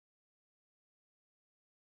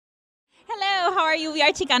Hello, how are you? We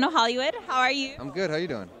are Chicano Hollywood. How are you? I'm good. How you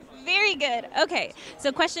doing? Very good. Okay, so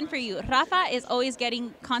question for you. Rafa is always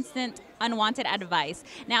getting constant unwanted advice.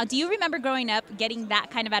 Now, do you remember growing up getting that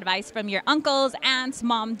kind of advice from your uncles, aunts,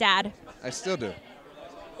 mom, dad? I still do.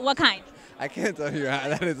 What kind? I can't tell you how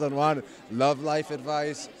that is unwanted. Love life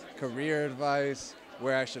advice, career advice,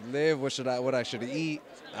 where I should live, what I should eat.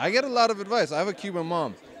 I get a lot of advice. I have a Cuban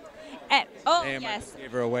mom. Damn, I Yes. just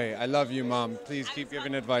gave her away. I love you, mom. Please keep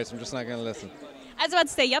giving advice. I'm just not gonna listen. I was about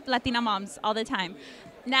to say, yep, Latina moms all the time.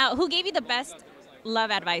 Now, who gave you the best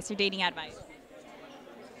love advice or dating advice?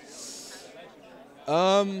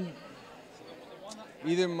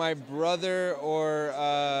 Either my brother or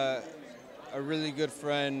a really good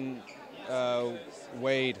friend,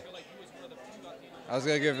 Wade. I was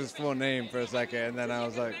gonna give his full name for a second, and then I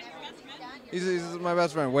was like, he's my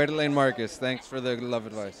best friend, Wade Elaine Marcus. Thanks for the love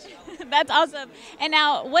advice. That's awesome. And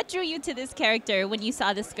now, what drew you to this character when you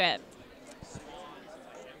saw the script?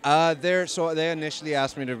 So they initially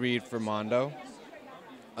asked me to read for Mando,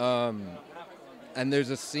 and there's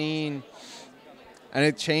a scene, and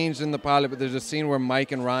it changed in the pilot, but there's a scene where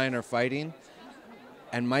Mike and Ryan are fighting,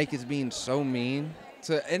 and Mike is being so mean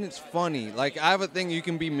and it's funny. Like, I have a thing, you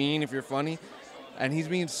can be mean if you're funny, and he's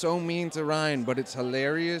being so mean to Ryan, but it's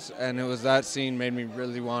hilarious, and it was that scene made me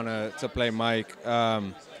really want to play Mike.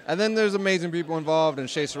 And then there's amazing people involved, and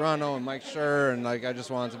Shea Serrano and Mike Schur, and like I just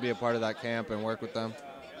wanted to be a part of that camp and work with them.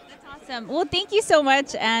 That's awesome. Well, thank you so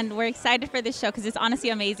much, and we're excited for this show because it's honestly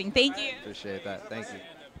amazing. Thank you. Appreciate that. Thank you.